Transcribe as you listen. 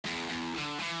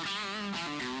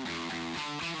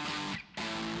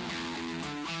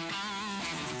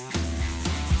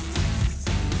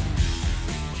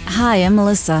Hi, I'm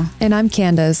Malessa. And I'm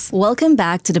Candice. Welcome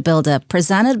back to The Build-Up,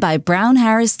 presented by Brown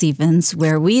Harris Stevens,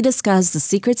 where we discuss the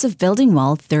secrets of building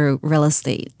wealth through real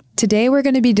estate. Today, we're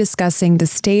going to be discussing the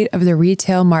state of the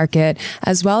retail market,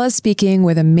 as well as speaking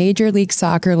with a Major League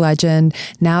Soccer legend,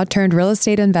 now turned real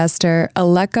estate investor,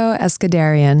 Alecko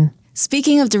Eskandarian.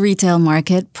 Speaking of the retail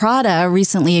market, Prada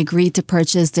recently agreed to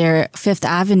purchase their Fifth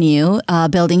Avenue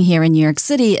building here in New York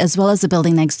City, as well as the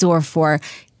building next door for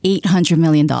 $800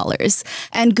 million.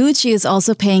 And Gucci is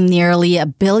also paying nearly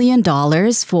 $1 billion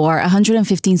for a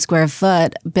 115 square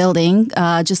foot building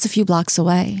just a few blocks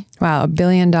away. Wow, $1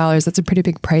 billion. That's a pretty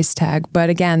big price tag. But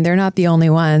again, they're not the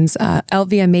only ones.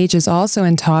 LVMH is also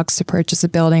in talks to purchase a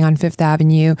building on Fifth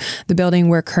Avenue, the building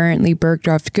where currently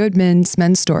Bergdorf Goodman's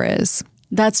men's store is.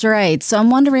 That's right. So I'm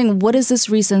wondering, what is this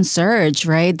recent surge,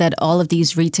 right, that all of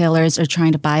these retailers are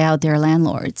trying to buy out their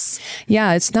landlords?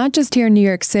 Yeah, it's not just here in New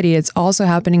York City. It's also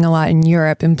happening a lot in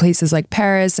Europe, in places like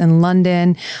Paris and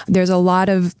London. There's a lot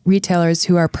of retailers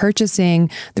who are purchasing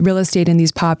the real estate in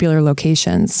these popular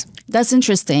locations. That's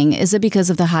interesting. Is it because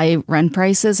of the high rent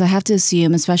prices? I have to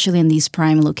assume, especially in these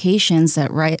prime locations,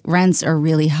 that rents are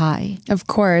really high. Of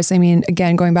course. I mean,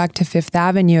 again, going back to Fifth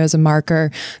Avenue as a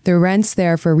marker, the rents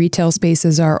there for retail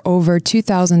spaces are over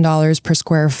 $2,000 per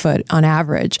square foot on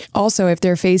average. Also, if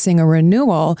they're facing a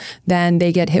renewal, then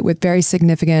they get hit with very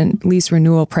significant lease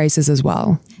renewal prices as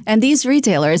well. And these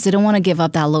retailers, they don't want to give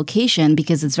up that location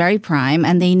because it's very prime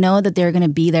and they know that they're going to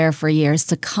be there for years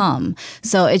to come.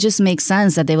 So it just makes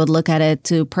sense that they would look at it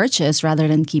to purchase rather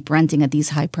than keep renting at these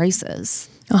high prices.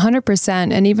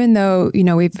 100%. And even though,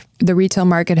 the retail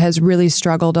market has really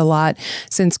struggled a lot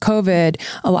since COVID,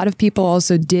 a lot of people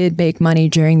also did make money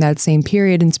during that same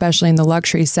period, and especially in the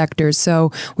luxury sectors.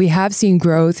 So we have seen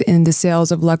growth in the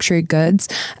sales of luxury goods.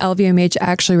 LVMH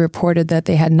actually reported that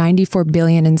they had $94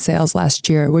 billion in sales last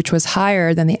year, which was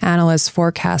higher than the analysts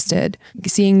forecasted.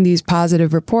 Seeing these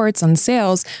positive reports on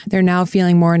sales, they're now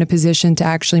feeling more in a position to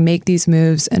actually make these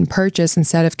moves and purchase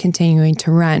instead of continuing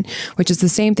to rent, which is the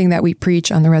same thing that we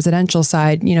preach on the residential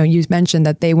side. You mentioned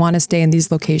that they want to stay in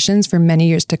these locations for many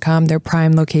years to come. They're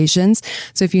prime locations.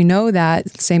 So if you know that,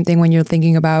 same thing when you're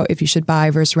thinking about if you should buy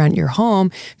versus rent your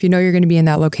home, if you know you're going to be in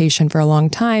that location for a long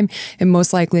time, it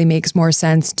most likely makes more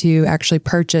sense to actually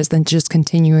purchase than just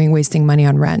continuing wasting money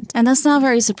on rent. And that's not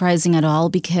very surprising at all,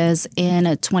 because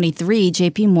in 23,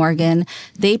 JP Morgan,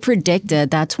 they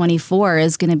predicted that 24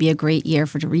 is going to be a great year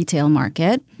for the retail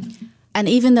market. And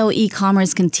even though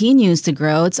e-commerce continues to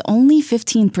grow, it's only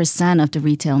 15% of the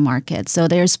retail market. So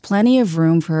there's plenty of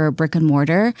room for brick and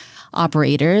mortar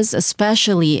operators,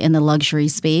 especially in the luxury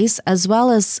space, as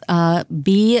well as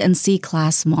B and C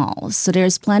class malls. So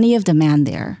there's plenty of demand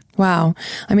there. Wow.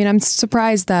 I mean, I'm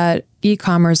surprised that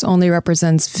e-commerce only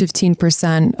represents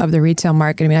 15% of the retail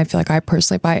market. I mean, I feel like I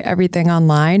personally buy everything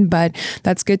online, but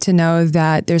that's good to know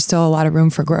that there's still a lot of room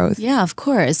for growth. Yeah, of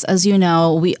course. As you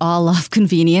know, we all love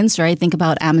convenience, right? Think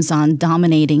about Amazon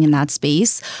dominating in that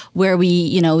space where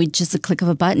we just a click of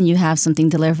a button, you have something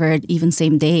delivered even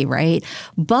same day, right?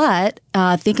 But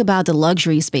think about the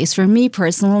luxury space. For me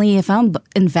personally, if I'm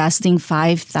investing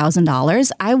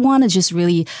 $5,000, I want to just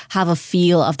really have a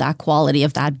feel of that quality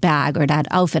of that bag or that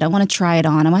outfit. I want to try it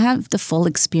on. I want to have the full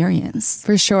experience.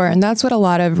 For sure. And that's what a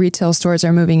lot of retail stores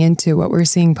are moving into. What we're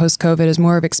seeing post-COVID is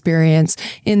more of experience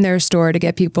in their store to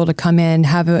get people to come in,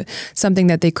 have something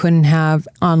that they couldn't have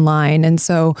online. And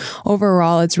so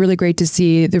overall, it's really great to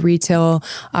see the retail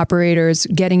operators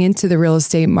getting into the real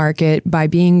estate market by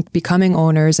becoming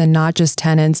owners and not just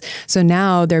tenants. So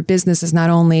now their business is not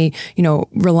only,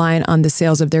 reliant on the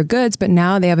sales of their goods, but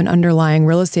now they have an underlying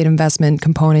real estate investment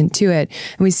component to it.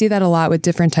 And we see that a lot with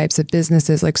different types of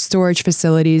businesses like storage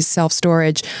facilities,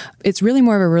 self-storage. It's really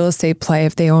more of a real estate play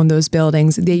if they own those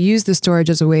buildings. They use the storage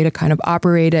as a way to kind of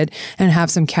operate it and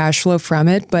have some cash flow from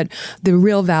it. But the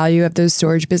real value of those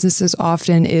storage businesses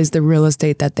often is the real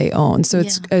estate that they own. So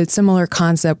it's a similar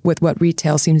concept with what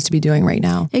retail seems to be doing right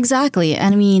now. Exactly.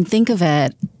 And I mean, think of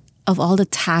it. Of all the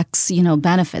tax,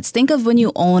 benefits. Think of when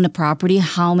you own a property,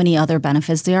 how many other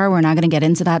benefits there are. We're not going to get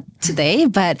into that today,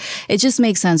 but it just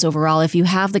makes sense overall. If you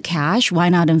have the cash, why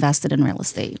not invest it in real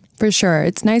estate? For sure.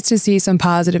 It's nice to see some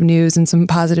positive news and some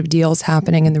positive deals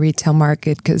happening in the retail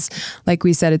market because, like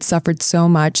we said, it suffered so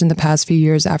much in the past few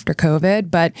years after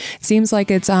COVID, but it seems like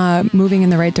it's moving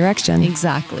in the right direction.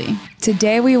 Exactly.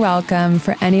 Today we welcome,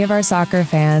 for any of our soccer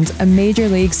fans, a Major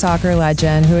League Soccer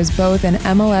legend who is both an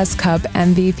MLS Cup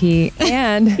MVP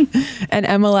and an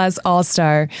MLS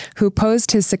All-Star, who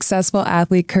post his successful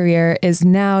athlete career is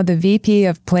now the VP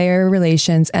of Player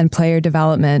Relations and Player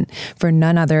Development for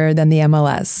none other than the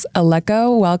MLS.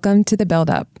 Alecko, welcome to the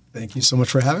Build-Up. Thank you so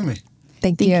much for having me.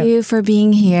 Thank you for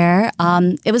being here.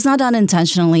 It was not done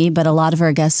intentionally, but a lot of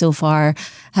our guests so far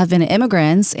have been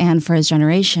immigrants and first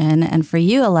generation. And for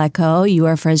you, Alecko, you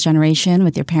are first generation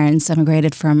with your parents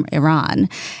immigrated from Iran.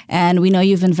 And we know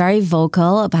you've been very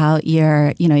vocal about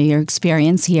your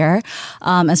experience here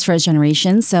as first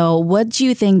generation. So what do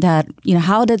you think that,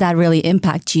 how did that really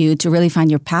impact you to really find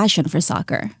your passion for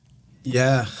soccer?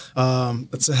 Yeah,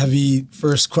 that's a heavy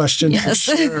first question for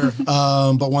sure,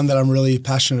 but one that I'm really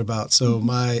passionate about. So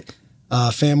my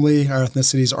family, our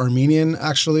ethnicity is Armenian,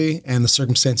 actually, and the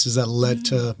circumstances that led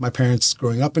to my parents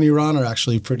growing up in Iran are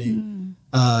actually pretty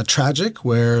tragic,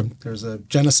 where there's a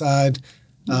genocide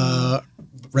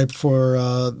right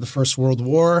before the First World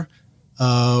War,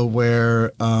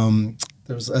 where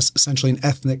there was essentially an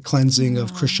ethnic cleansing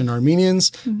of Christian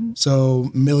Armenians.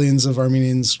 So millions of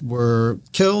Armenians were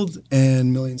killed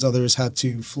and millions others had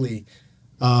to flee.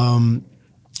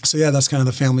 So yeah, that's kind of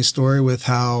the family story with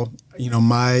how,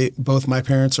 both my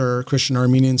parents are Christian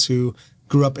Armenians who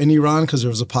grew up in Iran because there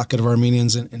was a pocket of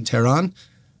Armenians in Tehran.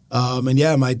 And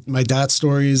yeah, my dad's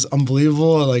story is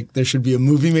unbelievable. Like there should be a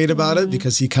movie made about it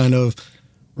because he kind of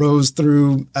rose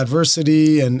through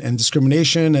adversity and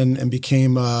discrimination and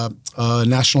became a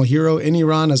national hero in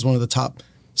Iran as one of the top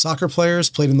soccer players,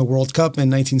 played in the World Cup in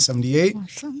 1978,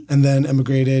 and then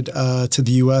immigrated to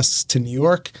the U.S., to New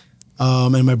York.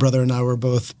 And my brother and I were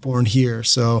both born here.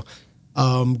 So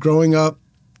growing up,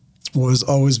 was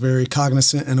always very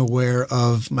cognizant and aware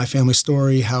of my family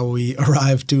story, how we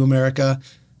arrived to America,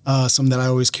 something that I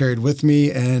always carried with me.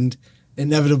 And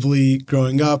inevitably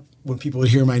growing up, when people would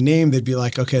hear my name, they'd be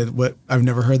like, okay, I've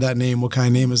never heard that name. What kind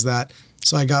of name is that?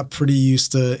 So I got pretty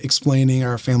used to explaining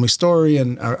our family story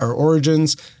and our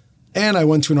origins. And I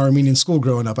went to an Armenian school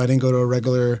growing up. I didn't go to a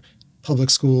regular public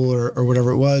school or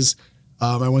whatever it was.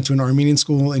 I went to an Armenian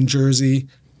school in Jersey,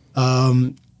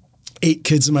 8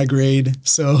 kids in my grade.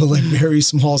 So like very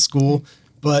small school,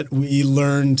 but we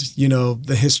learned,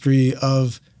 the history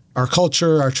of our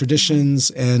culture, our traditions,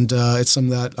 and it's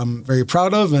something that I'm very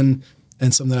proud of and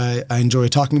something that I enjoy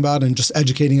talking about and just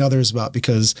educating others about,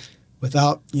 because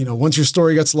without, once your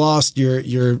story gets lost,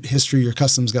 your history, your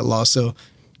customs get lost. So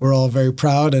we're all very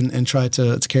proud and try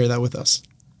to carry that with us.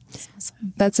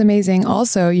 That's amazing.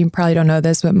 Also, you probably don't know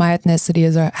this, but my ethnicity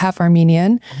is half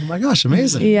Armenian. Oh my gosh,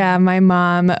 amazing. Yeah, my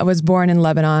mom was born in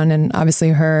Lebanon, and obviously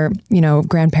her,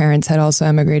 grandparents had also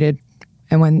emigrated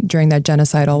and went during that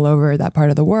genocide all over that part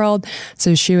of the world.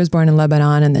 So she was born in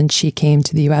Lebanon, and then she came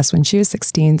to the U.S. when she was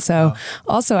 16. So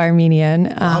also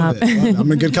Armenian. Love it. I'm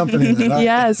in good company then. Right.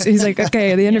 Yes. He's like,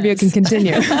 okay, the interview can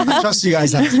continue. I trust you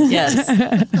guys. Yes.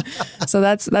 So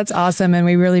that's awesome. And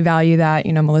we really value that.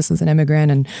 Melissa's an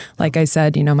immigrant. And like I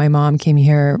said, my mom came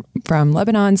here from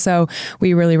Lebanon. So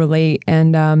we really relate.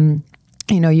 And,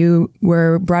 you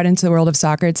were brought into the world of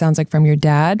soccer, it sounds like, from your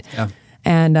dad. Yeah.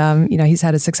 And, he's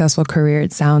had a successful career,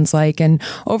 it sounds like. And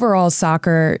overall,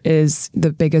 soccer is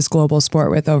the biggest global sport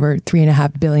with over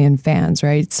 3.5 billion fans,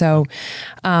 right? So,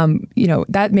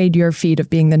 that made your feat of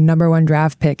being the #1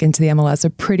 draft pick into the MLS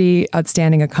a pretty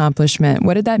outstanding accomplishment.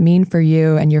 What did that mean for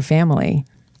you and your family?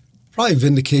 Probably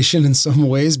vindication in some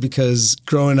ways, because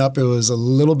growing up, it was a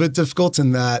little bit difficult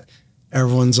in that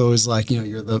everyone's always like,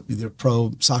 you're the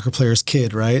pro soccer player's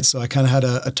kid, right? So I kind of had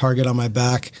a target on my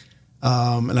back.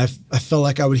 And I felt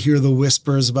like I would hear the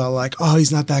whispers about like, oh,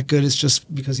 he's not that good. It's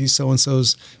just because he's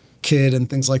so-and-so's kid and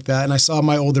things like that. And I saw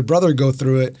my older brother go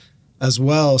through it as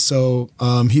well. So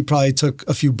he probably took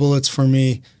a few bullets for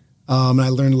me. And I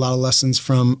learned a lot of lessons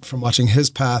from watching his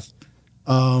path.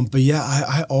 But yeah,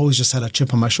 I always just had a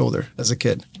chip on my shoulder as a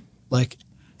kid. Like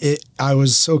I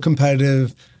was so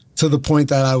competitive to the point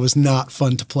that I was not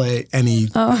fun to play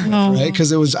right?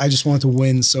 Because I just wanted to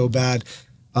win so bad.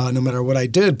 No matter what I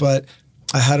did, but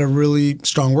I had a really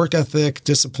strong work ethic,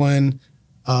 discipline,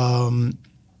 and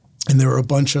there were a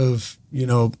bunch of,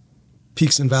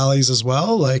 peaks and valleys as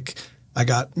well. Like I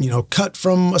got, cut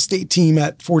from a state team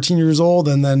at 14 years old,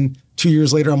 and then 2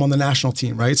 years later, I'm on the national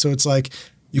team, right? So it's like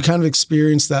you kind of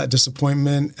experience that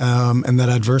disappointment and that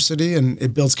adversity, and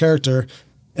it builds character.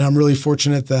 And I'm really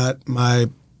fortunate that my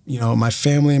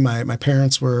family, my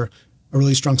parents were a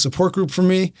really strong support group for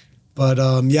me. But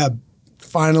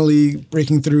finally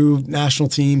breaking through national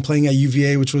team, playing at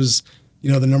UVA, which was, the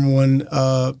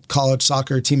 #1 college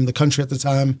soccer team in the country at the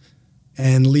time,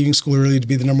 and leaving school early to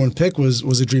be the #1 pick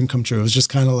was a dream come true. It was just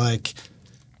kind of like,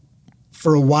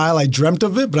 for a while I dreamt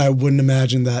of it, but I wouldn't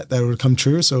imagine that would come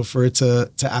true. So for it to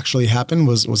actually happen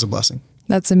was a blessing.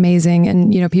 That's amazing.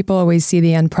 And, people always see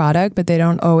the end product, but they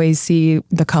don't always see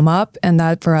the come up. And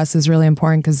that for us is really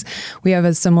important because we have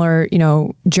a similar,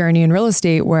 journey in real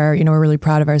estate where, we're really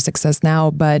proud of our success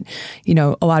now, but,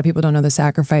 a lot of people don't know the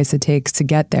sacrifice it takes to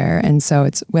get there. And so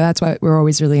that's why we're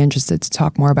always really interested to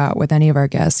talk more about with any of our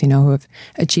guests, who have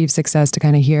achieved success, to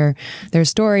kind of hear their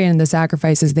story and the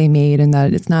sacrifices they made, and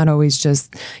that it's not always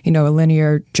just, a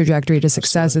linear trajectory to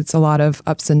success. Absolutely. It's a lot of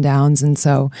ups and downs. And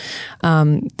so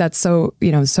that's so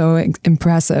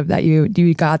impressive that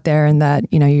you got there and that,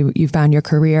 you found your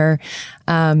career.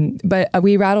 But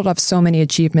we rattled off so many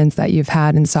achievements that you've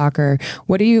had in soccer.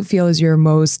 What do you feel is your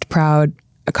most proud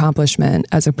accomplishment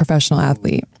as a professional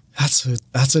athlete?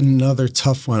 That's another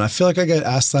tough one. I feel like I get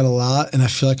asked that a lot, and I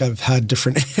feel like I've had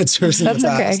different answers in the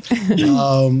past.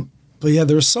 Okay. But yeah,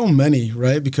 there's so many,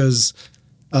 right? Because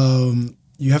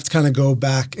you have to kind of go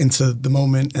back into the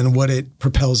moment and what it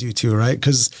propels you to, right?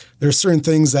 Because there are certain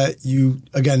things that you,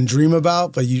 again, dream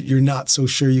about, but you're not so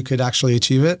sure you could actually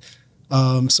achieve it.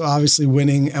 So obviously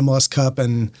winning MLS Cup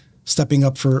and stepping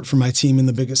up for my team in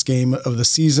the biggest game of the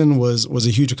season was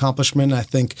a huge accomplishment. I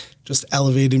think just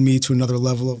elevated me to another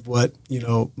level of what,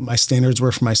 my standards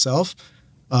were for myself.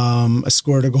 I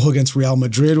scored a goal against Real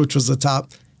Madrid, which was the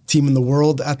top team in the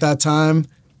world at that time.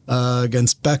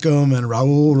 Against Beckham and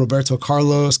Raul, Roberto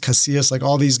Carlos, Casillas, like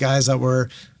all these guys that were,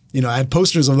 I had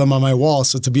posters of them on my wall.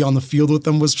 So to be on the field with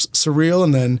them was surreal,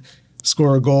 and then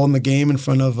score a goal in the game in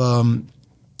front of,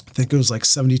 I think it was like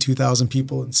 72,000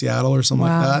 people in Seattle or something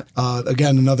like that.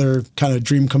 Again, another kind of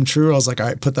dream come true. I was like, all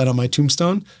right, put that on my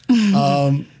tombstone.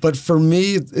 But for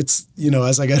me, it's,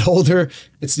 as I get older,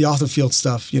 it's the off the field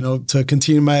stuff, to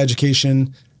continue my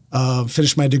education,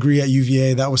 finished my degree at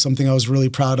UVA. That was something I was really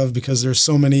proud of because there's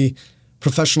so many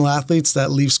professional athletes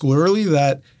that leave school early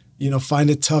that, find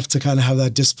it tough to kind of have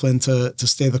that discipline to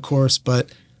stay the course.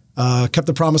 But kept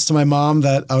the promise to my mom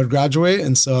that I would graduate.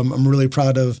 And so I'm really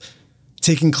proud of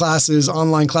taking classes,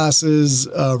 online classes,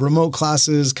 remote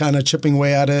classes, kind of chipping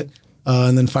away at it.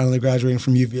 And then finally graduating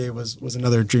from UVA was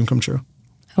another dream come true.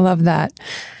 I love that.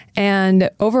 And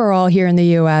overall here in the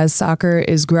U.S., soccer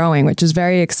is growing, which is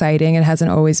very exciting. It hasn't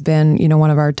always been,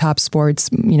 one of our top sports.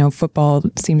 Football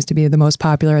seems to be the most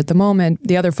popular at the moment,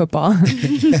 the other football.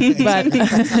 But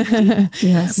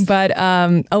yes. But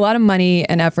a lot of money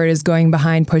and effort is going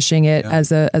behind pushing it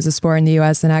as a sport in the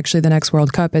U.S. And actually the next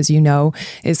World Cup, as you know,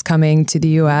 is coming to the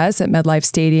U.S. at MetLife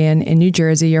Stadium in New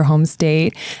Jersey, your home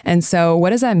state. And so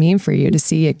what does that mean for you to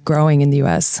see it growing in the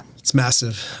U.S.? It's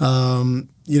massive.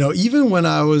 Even when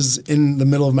I was in the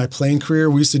middle of my playing career,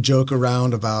 we used to joke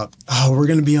around about, we're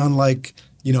going to be on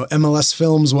MLS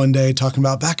films one day talking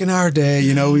about back in our day,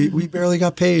 we barely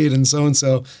got paid and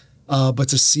so. But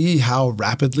to see how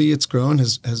rapidly it's grown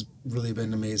has really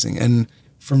been amazing. And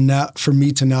for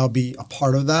me to now be a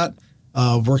part of that,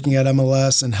 working at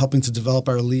MLS and helping to develop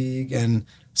our league and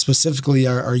specifically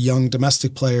our young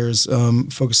domestic players,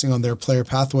 focusing on their player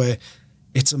pathway,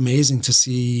 it's amazing to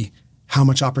see how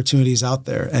much opportunity is out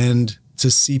there and to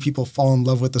see people fall in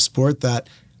love with the sport that,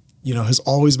 has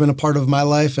always been a part of my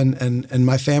life and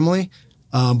my family.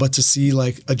 But to see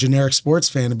a generic sports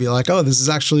fan and be like, oh, this is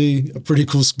actually a pretty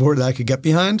cool sport that I could get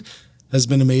behind has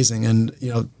been amazing. And,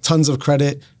 tons of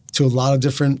credit to a lot of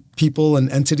different people and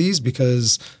entities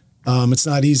because it's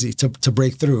not easy to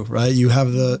break through, right? You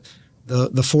have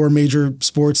the four major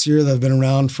sports here that have been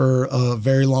around for a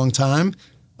very long time.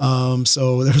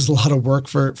 So there's a lot of work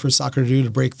for soccer to do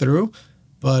to break through.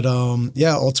 But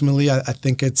ultimately, I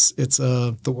think it's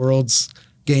the world's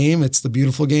game. It's the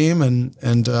beautiful game. And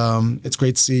it's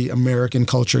great to see American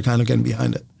culture kind of getting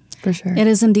behind it. For sure. It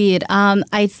is indeed.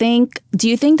 Do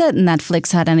you think that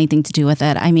Netflix had anything to do with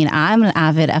it? I mean, I'm an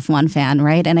avid F1 fan,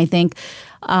 right? And I think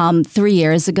 3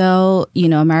 years ago,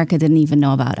 America didn't even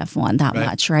know about F1 that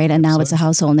much, right? And now it's a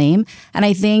household name. And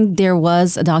I think there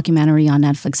was a documentary on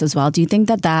Netflix as well. Do you think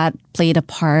that played a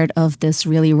part of this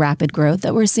really rapid growth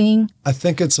that we're seeing? I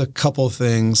think it's a couple of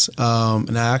things.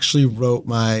 And I actually wrote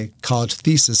my college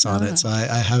thesis on it. So I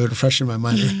have it fresh in my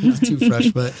mind, not too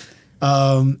fresh. But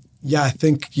I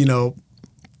think,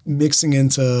 mixing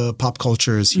into pop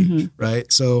culture is huge,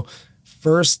 right? So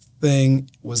first thing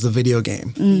was the video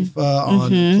game, FIFA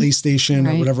on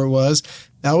PlayStation or whatever it was.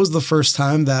 That was the first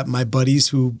time that my buddies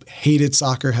who hated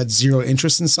soccer, had zero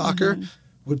interest in soccer,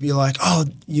 would be like, oh,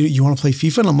 you want to play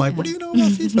FIFA? And I'm like, what do you know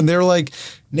about FIFA? And they're like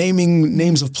naming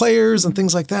names of players and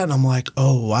things like that. And I'm like,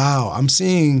 oh, wow, I'm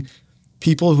seeing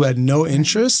people who had no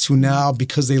interest who now,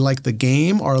 because they like the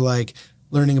game, are like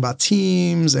learning about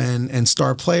teams and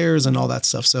star players and all that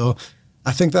stuff. So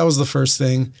I think that was the first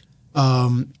thing.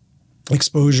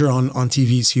 Exposure on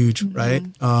TV is huge, right?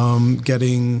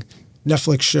 Getting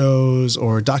Netflix shows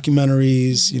or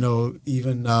documentaries,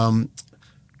 even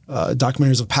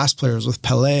documentaries of past players with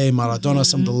Pelé, Maradona,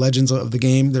 some of the legends of the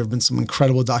game. There have been some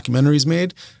incredible documentaries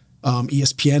made.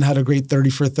 ESPN had a great 30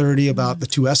 for 30 about the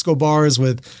two Escobars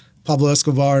with Pablo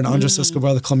Escobar and Andres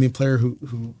Escobar, the Colombian player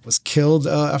who was killed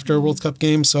after a World Cup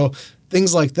game. So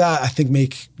things like that, I think,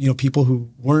 make people who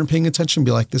weren't paying attention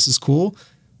be like, this is cool.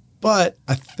 But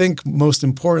I think most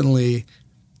importantly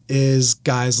is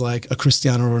guys like a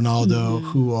Cristiano Ronaldo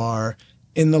who are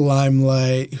in the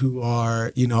limelight, who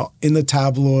are, in the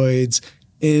tabloids,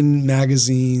 in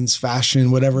magazines, fashion,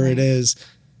 whatever it is,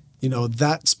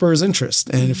 that spurs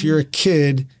interest. And if you're a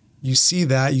kid, you see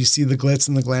that, you see the glitz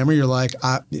and the glamour, you're like,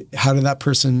 how did that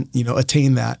person,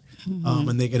 attain that?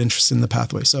 And they get interested in the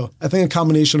pathway. So I think a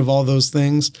combination of all those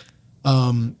things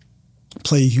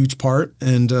play a huge part.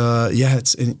 And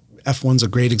F1's a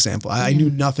great example. I knew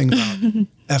nothing about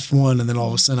F1, and then all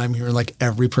of a sudden I'm hearing like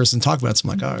every person talk about it. So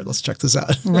I'm like, all right, let's check this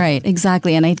out. Right,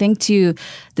 exactly. And I think too,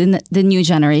 the new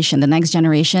generation, the next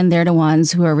generation, they're the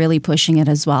ones who are really pushing it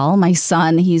as well. My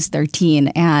son, he's 13,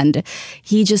 and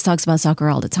he just talks about soccer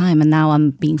all the time. And now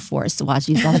I'm being forced to watch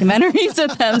these documentaries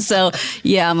with him. So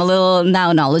yeah, I'm a little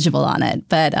now knowledgeable on it.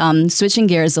 But switching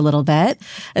gears a little bit,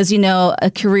 as you know,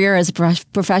 a career as a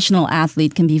professional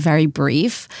athlete can be very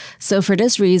brief. So for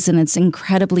this reason, it's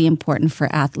incredibly important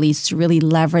for athletes to really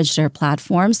leverage their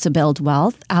platforms to build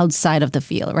wealth outside of the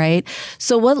field, right?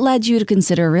 So what led you to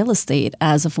consider real estate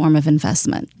as a form of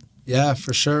investment? Yeah,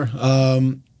 for sure.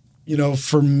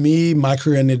 For me, my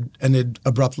career ended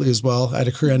abruptly as well. I had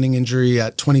a career-ending injury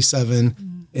at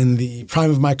 27 in the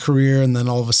prime of my career, and then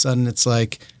all of a sudden it's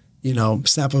like,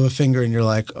 snap of a finger and you're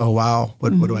like, oh, wow,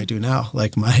 what do I do now?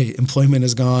 Like my employment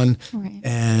is gone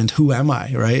and who am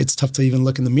I, right? It's tough to even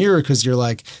look in the mirror because you're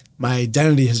like, my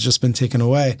identity has just been taken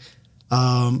away.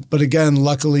 But again,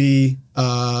 luckily,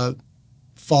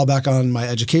 fall back on my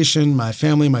education, my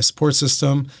family, my support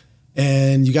system,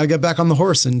 and you got to get back on the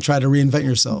horse and try to reinvent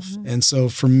yourself. And so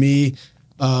for me,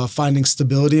 finding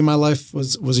stability in my life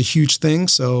was a huge thing.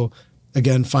 So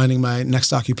again, finding my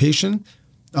next occupation.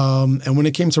 And when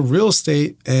it came to real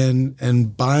estate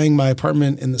and buying my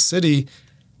apartment in the city,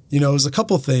 it was a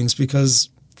couple things because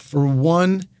for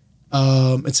one,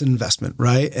 it's an investment,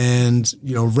 right? And,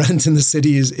 rent in the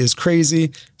city is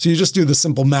crazy. So you just do the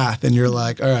simple math and you're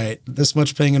like, all right, this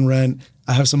much paying in rent,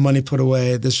 I have some money put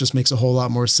away. This just makes a whole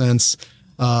lot more sense.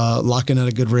 Lock in at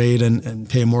a good rate and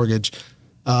pay a mortgage.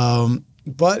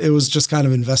 But it was just kind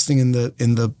of investing in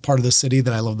the part of the city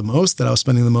that I love the most, that I was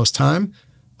spending the most time.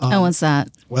 What's that?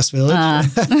 West Village.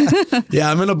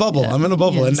 Yeah, I'm in a bubble. Yeah. I'm in a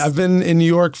bubble. Yes. And I've been in New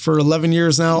York for 11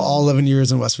 years now, all 11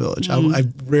 years in West Village. I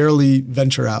rarely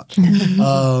venture out.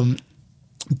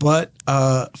 But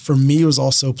for me, it was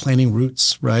also planning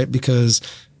routes, right? Because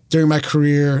during my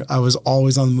career, I was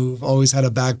always on the move, always had a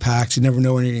bag packed. You never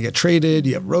know when you're going to get traded.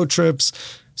 You have road trips.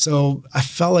 So I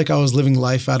felt like I was living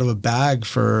life out of a bag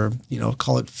for,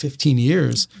 call it 15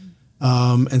 years.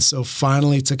 And so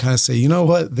finally to kind of say, you know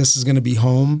what, this is going to be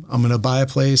home. I'm going to buy a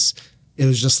place. It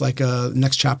was just like a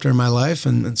next chapter in my life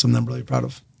and something I'm really proud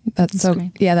of. That's so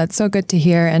great. Yeah, that's so good to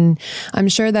hear. And I'm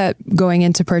sure that going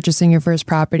into purchasing your first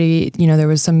property, there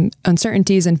was some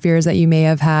uncertainties and fears that you may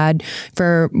have had.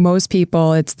 For most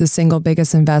people, it's the single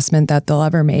biggest investment that they'll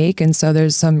ever make. And so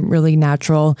there's some really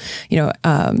natural,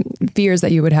 fears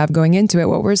that you would have going into it.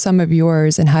 What were some of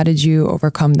yours and how did you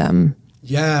overcome them?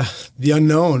 Yeah, the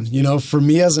unknown. For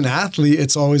me as an athlete,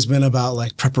 it's always been about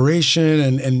like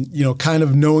preparation and kind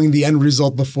of knowing the end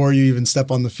result before you even step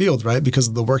on the field, right? Because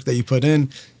of the work that you put in.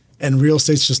 And real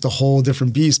estate's just a whole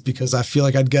different beast because I feel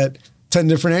like I'd get 10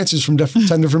 different answers from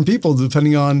 10 different people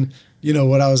depending on,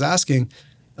 what I was asking.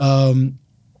 And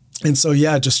so,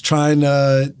 yeah, just trying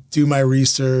to do my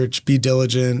research, be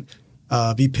diligent,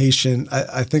 be patient.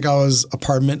 I think I was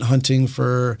apartment hunting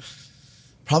for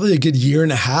probably a good year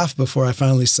and a half before I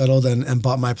finally settled and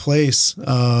bought my place,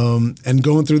 and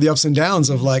going through the ups and downs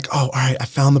of like, oh, all right, I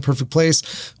found the perfect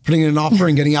place, putting in an offer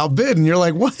and getting outbid. And you're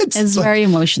like, what? It's very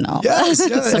emotional. Yes,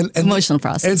 yeah. It's an emotional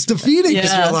process. And it's defeating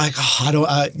because you're like, oh,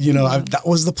 that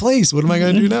was the place. What am I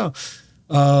going to do now?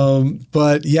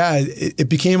 But yeah, it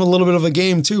became a little bit of a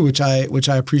game too, which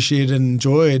I appreciated and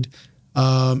enjoyed.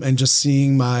 And just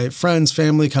seeing my friends,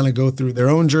 family kind of go through their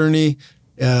own journey.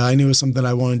 I knew it was something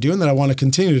I want to do and that I want to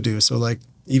continue to do. So like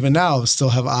even now, I still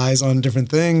have eyes on different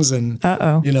things and,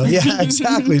 yeah,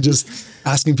 exactly. Just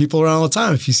asking people around all the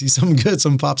time. If you see something good,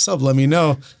 something pops up, let me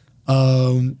know.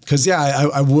 Cause yeah,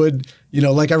 I would,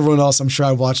 like everyone else, I'm sure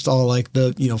I watched all like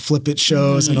the, Flip It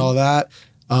shows and all that.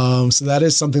 So that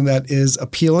is something that is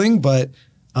appealing, but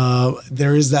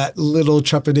there is that little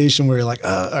trepidation where you're like,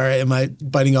 all right, am I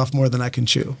biting off more than I can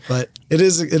chew? But it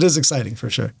is exciting for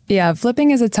sure. Yeah,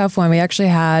 flipping is a tough one. We actually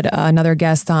had another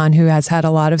guest on who has had a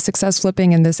lot of success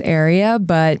flipping in this area,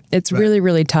 but it's really,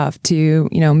 really tough to,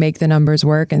 make the numbers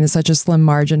work, and there's such a slim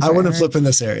margin for I wouldn't error. flip in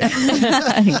this area.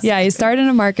 Yeah, you start in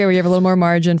a market where you have a little more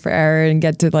margin for error and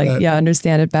get to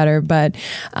understand it better. But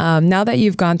now that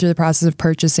you've gone through the process of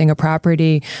purchasing a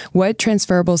property, what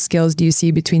transferable skills do you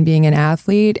see between being an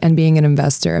athlete and being an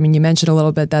investor? I mean, you mentioned a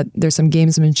little bit that there's some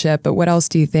gamesmanship, but what else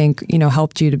do you think,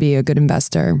 helped you to be a good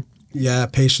investor? Yeah,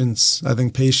 patience. I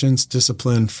think patience,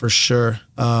 discipline for sure.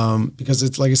 Because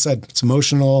it's, like I said, it's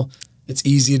emotional. It's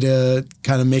easy to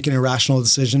kind of make an irrational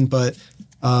decision, but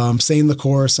staying the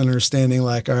course and understanding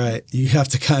like, all right, you have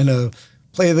to kind of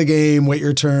play the game, wait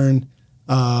your turn,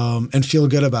 and feel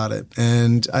good about it.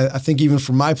 And I think even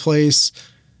for my place,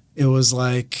 it was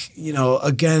like,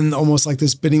 again, almost like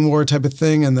this bidding war type of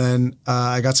thing. And then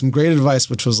I got some great advice,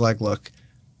 which was like, look,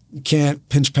 you can't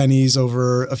pinch pennies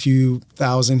over a few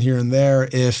thousand here and there.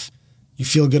 If you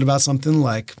feel good about something,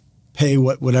 like pay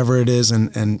whatever it is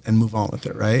and move on with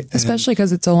it, right? Especially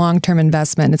because it's a long-term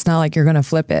investment. It's not like you're going to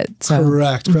flip it. So.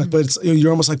 Correct. But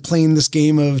you're almost like playing this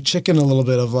game of chicken a little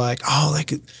bit of like,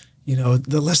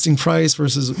 the listing price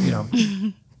versus,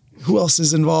 who else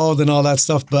is involved and all that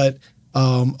stuff. But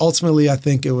ultimately, I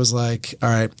think it was like, all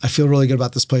right, I feel really good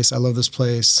about this place. I love this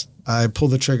place. I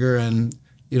pulled the trigger and,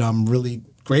 I'm really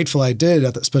grateful I did,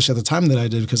 especially at the time that I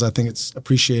did, because I think it's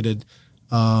appreciated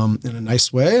in a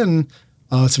nice way. And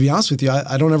to be honest with you,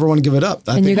 I don't ever want to give it up.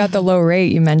 And you got the low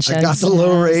rate you mentioned. I got the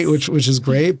low rate, which is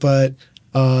great. But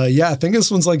I think this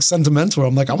one's like sentimental.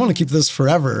 I'm like, I want to keep this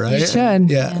forever, right? You should.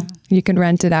 Yeah. You can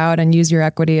rent it out and use your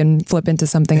equity and flip into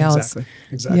something else.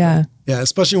 Exactly. Yeah. Yeah,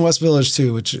 especially in West Village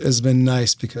too, which has been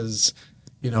nice because,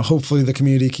 hopefully the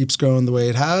community keeps growing the way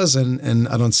it has, and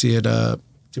I don't see it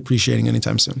depreciating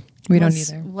anytime soon. We don't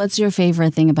either. What's your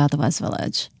favorite thing about the West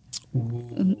Village?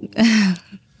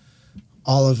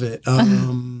 All of it.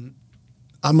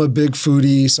 I'm a big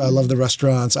foodie, so I love the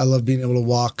restaurants. I love being able to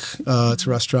walk to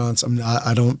restaurants.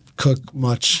 I don't cook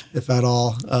much, if at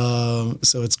all.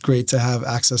 So it's great to have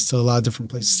access to a lot of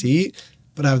different places to eat.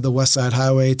 But I have the West Side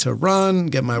Highway to run,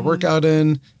 get my workout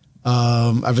in.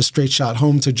 I have a straight shot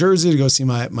home to Jersey to go see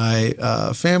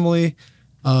my family.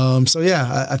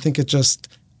 I think it just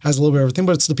has a little bit of everything,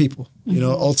 but it's the people.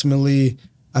 Ultimately,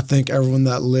 I think everyone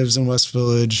that lives in West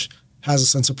Village has a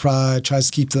sense of pride, tries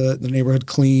to keep the neighborhood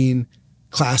clean,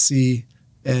 classy,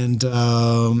 and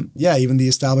even the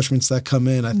establishments that come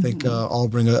in, I think all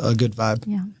bring a good vibe.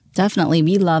 Yeah, definitely.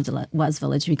 We love the West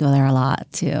Village. We go there a lot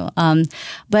too.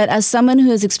 But as someone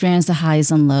who has experienced the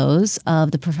highs and lows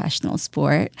of the professional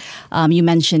sport, you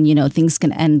mentioned, things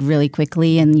can end really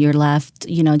quickly and you're left,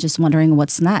 just wondering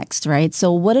what's next, right?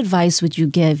 So what advice would you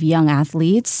give young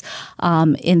athletes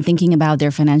in thinking about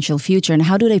their financial future, and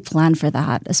how do they plan for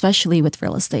that, especially with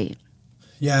real estate?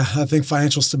 Yeah, I think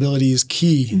financial stability is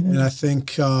key. And I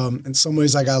think in some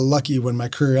ways I got lucky when my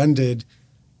career ended.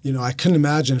 I couldn't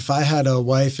imagine if I had a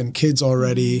wife and kids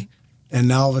already and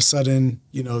now all of a sudden,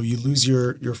 you lose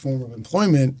your form of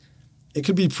employment, it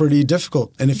could be pretty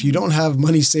difficult. And if you don't have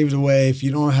money saved away, if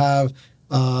you don't have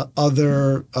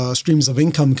other streams of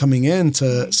income coming in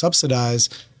to subsidize,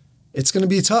 it's going to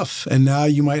be tough. And now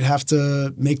you might have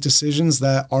to make decisions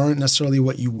that aren't necessarily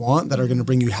what you want, that are going to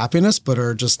bring you happiness, but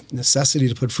are just necessity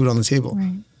to put food on the table.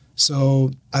 Right.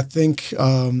 So I think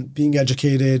being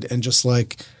educated and just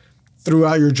like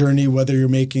throughout your journey, whether you're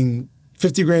making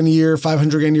 50 grand a year,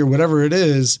 500 grand a year, whatever it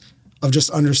is, of just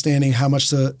understanding how much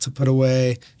to put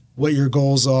away, what your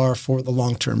goals are for the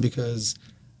long term. Because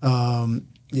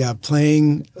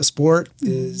playing a sport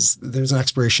there's an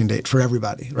expiration date for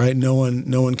everybody, right? No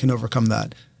one can overcome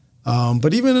that.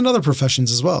 But even in other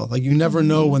professions as well, like you never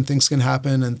know when things can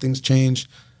happen and things change.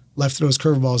 Life throws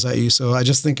curveballs at you. So I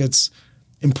just think it's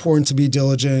important to be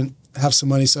diligent, have some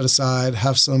money set aside,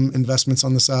 have some investments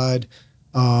on the side,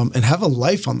 and have a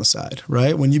life on the side,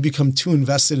 right? When you become too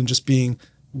invested in just being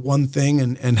one thing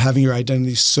and having your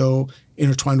identity so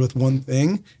intertwined with one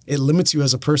thing, it limits you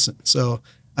as a person. So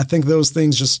I think those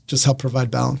things just help provide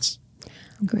balance.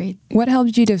 Great. What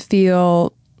helped you to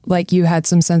feel like you had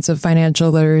some sense of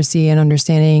financial literacy and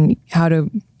understanding how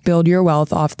to build your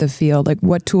wealth off the field? Like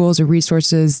what tools or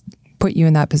resources put you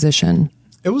in that position?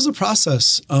 It was a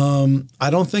process. I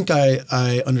don't think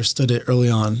I understood it early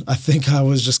on. I think I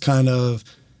was just kind of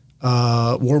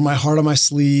wore my heart on my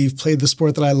sleeve, played the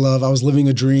sport that I love. I was living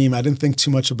a dream. I didn't think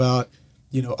too much about,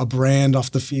 a brand off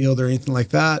the field or anything like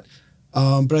that.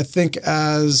 But I think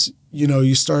as,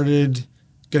 you started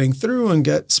getting through and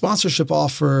get sponsorship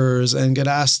offers and get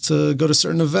asked to go to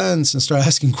certain events and start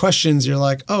asking questions, you're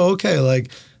like, oh, okay,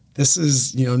 like this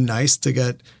is, nice to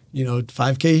get,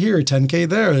 5K here, 10K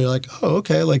there. You're like, oh,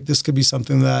 okay, like this could be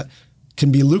something that can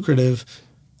be lucrative.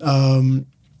 And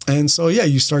so,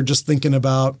 you start just thinking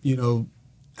about,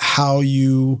 how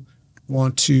you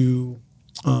want to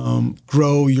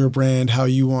grow your brand, how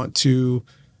you want to,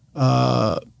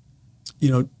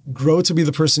 grow to be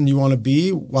the person you want to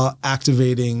be while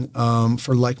activating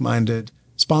for like-minded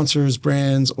sponsors,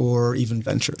 brands, or even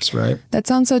ventures, right? That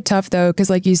sounds so tough though,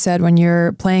 because like you said, when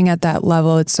you're playing at that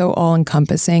level, it's so all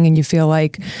encompassing and you feel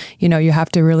like, you have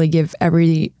to really give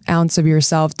every ounce of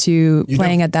yourself to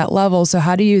playing at that level. So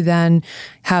how do you then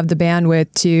have the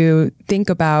bandwidth to think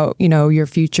about, your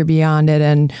future beyond it?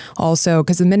 And also,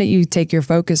 because the minute you take your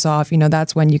focus off,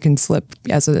 that's when you can slip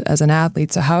as an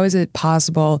athlete. So how is it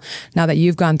possible now that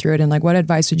you've gone through it, and like, what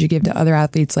advice would you give to other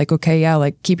athletes? Like, okay,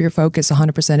 like keep your focus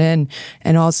 100% in.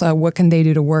 And also, what can they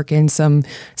do to work in some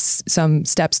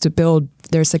steps to build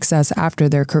their success after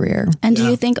their career? And do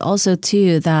you think also,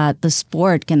 too, that the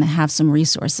sport can have some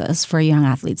resources for young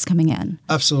athletes coming in?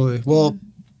 Absolutely. Well,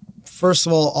 first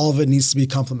of all of it needs to be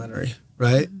complementary,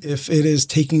 right? If it is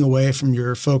taking away from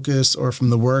your focus or from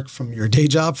the work, from your day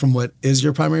job, from what is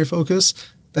your primary focus,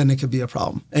 then it could be a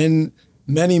problem. And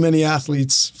many, many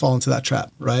athletes fall into that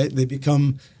trap, right? They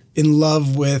become in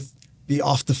love with the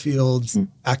off the field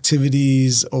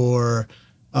activities or,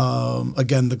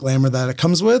 again, the glamour that it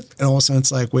comes with. And all of a sudden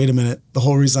it's like, wait a minute, the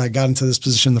whole reason I got into this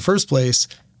position in the first place,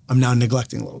 I'm now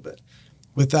neglecting a little bit.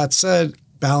 With that said,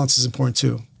 balance is important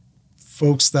too.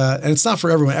 Folks and it's not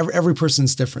for everyone. Every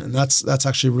person's different. And that's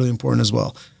actually really important as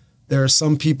well. There are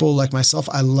some people like myself,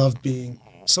 I love being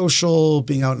social,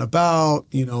 being out and about,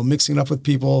 mixing it up with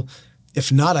people.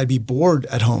 If not, I'd be bored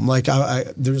at home. Like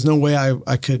there's no way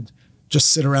I could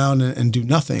just sit around and do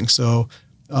nothing. So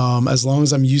as long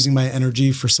as I'm using my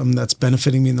energy for something that's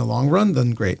benefiting me in the long run,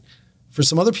 then great. For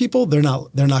some other people, they're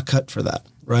not cut for that,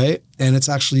 right? And it's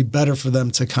actually better for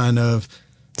them to kind of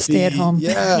stay at home.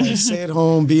 Yeah, stay at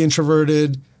home, be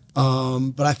introverted.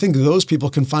 But I think those people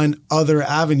can find other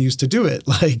avenues to do it.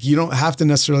 Like you don't have to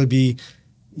necessarily be,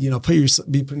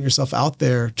 putting yourself out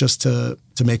there just to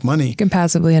make money. You can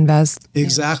passively invest.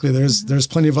 Exactly. There's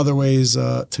plenty of other ways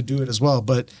to do it as well.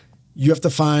 But you have to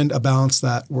find a balance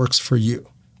that works for you.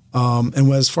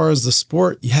 And as far as the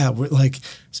sport, we're like,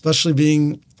 especially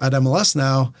being at MLS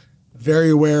now, very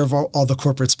aware of all the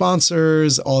corporate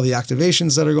sponsors, all the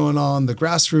activations that are going on, the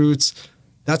grassroots.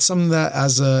 That's something that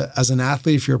as an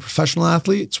athlete, if you're a professional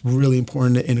athlete, it's really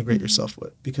important to integrate yourself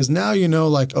with. Because now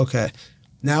like, okay,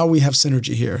 now we have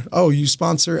synergy here. Oh, you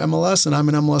sponsor MLS and I'm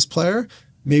an MLS player.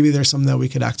 Maybe there's something that we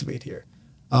could activate here.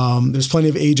 There's plenty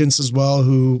of agents as well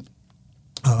who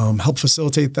help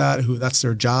facilitate that, that's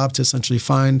their job to essentially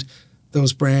find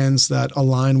those brands that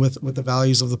align with the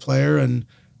values of the player and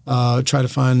try to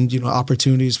find,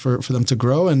 opportunities for them to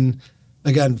grow and,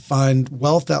 again, find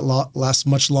wealth that lasts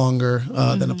much longer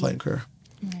than a playing career.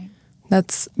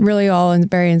 That's really all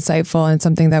and very insightful and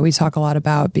something that we talk a lot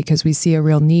about because we see a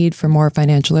real need for more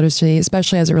financial literacy,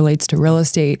 especially as it relates to real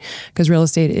estate, because real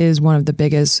estate is one of the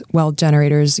biggest wealth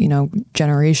generators,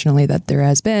 generationally that there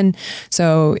has been.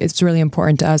 So it's really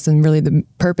important to us. And really the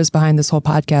purpose behind this whole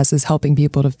podcast is helping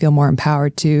people to feel more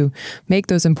empowered to make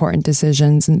those important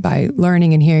decisions. And by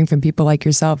learning and hearing from people like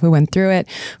yourself who went through it,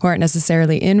 who aren't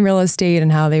necessarily in real estate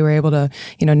and how they were able to,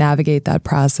 navigate that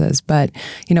process. But,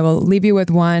 we'll leave you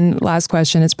with one last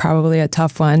question. It's probably a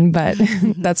tough one, but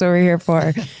that's what we're here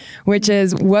for, which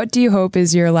is, what do you hope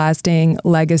is your lasting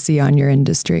legacy on your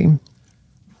industry?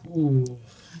 Ooh,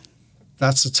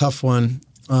 that's a tough one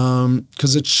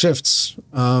because it shifts.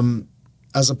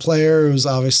 As a player, it was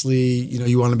obviously,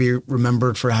 you want to be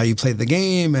remembered for how you played the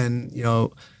game and,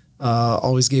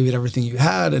 always gave it everything you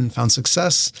had and found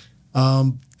success.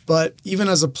 But even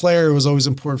as a player, it was always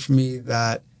important for me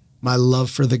that my love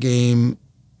for the game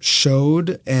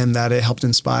showed and that it helped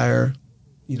inspire,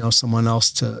 someone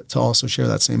else to also share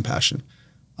that same passion.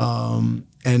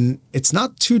 And it's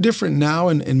not too different now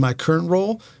in my current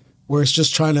role where it's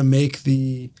just trying to make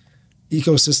the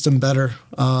ecosystem better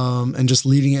and just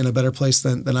leaving it in a better place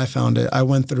than I found it. I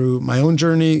went through my own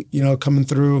journey, coming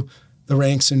through the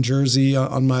ranks in Jersey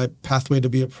on my pathway to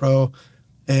be a pro.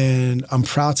 And I'm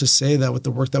proud to say that with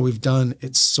the work that we've done,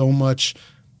 it's so much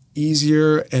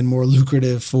easier and more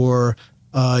lucrative for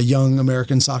a young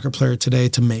American soccer player today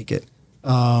to make it.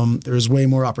 There's way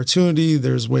more opportunity.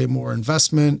 There's way more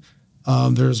investment.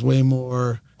 There's way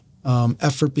more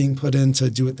effort being put in to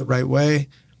do it the right way.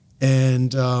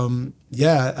 And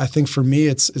yeah, I think for me,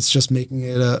 it's just making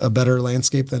it a better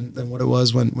landscape than what it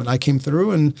was when I came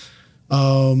through,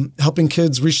 and helping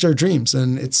kids reach their dreams.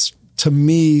 And it's, to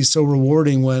me, so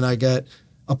rewarding when I get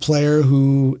a player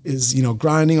who is,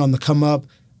 grinding on the come up,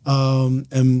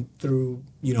 and through,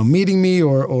 meeting me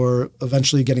or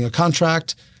eventually getting a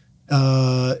contract,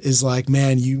 is like,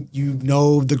 man, you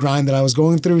know the grind that I was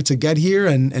going through to get here,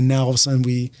 and now all of a sudden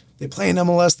they play in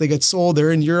MLS, they get sold,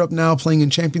 they're in Europe now playing in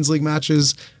Champions League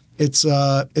matches. It's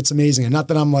amazing. And not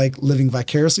that I'm like living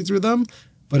vicariously through them,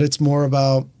 but it's more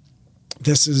about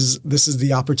this is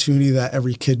the opportunity that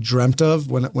every kid dreamt of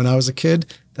when I was a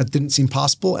kid that didn't seem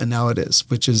possible, and now it is,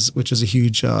 which is a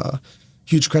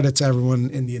huge credit to everyone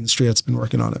in the industry that's been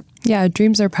working on it. Yeah,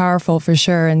 dreams are powerful for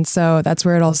sure. And so that's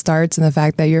where it all starts. And the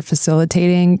fact that you're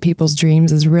facilitating people's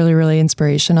dreams is really, really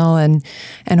inspirational. And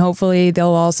hopefully they'll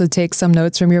also take some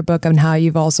notes from your book on how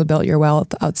you've also built your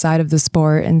wealth outside of the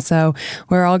sport. And so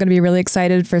we're all going to be really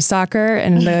excited for soccer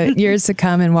in the years to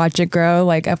come and watch it grow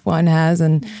like F1 has.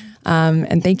 And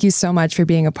thank you so much for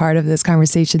being a part of this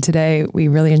conversation today. We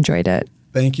really enjoyed it.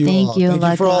 Thank you. Thank you, Thank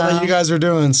you for all that you guys are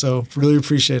doing. So really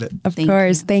appreciate it. Of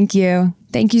course. Thank you.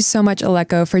 Thank you so much,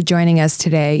 Alecko, for joining us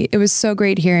today. It was so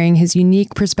great hearing his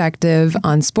unique perspective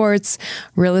on sports,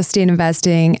 real estate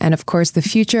investing, and of course, the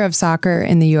future of soccer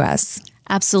in the U.S.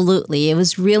 Absolutely. It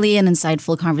was really an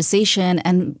insightful conversation,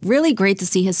 and really great to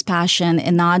see his passion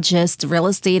in not just real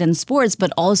estate and sports,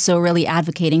 but also really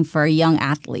advocating for young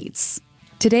athletes.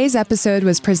 Today's episode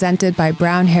was presented by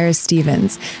Brown Harris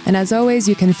Stevens. And as always,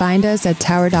 you can find us at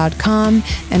tower.com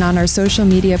and on our social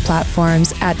media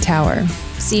platforms @Tower.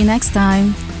 See you next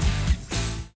time.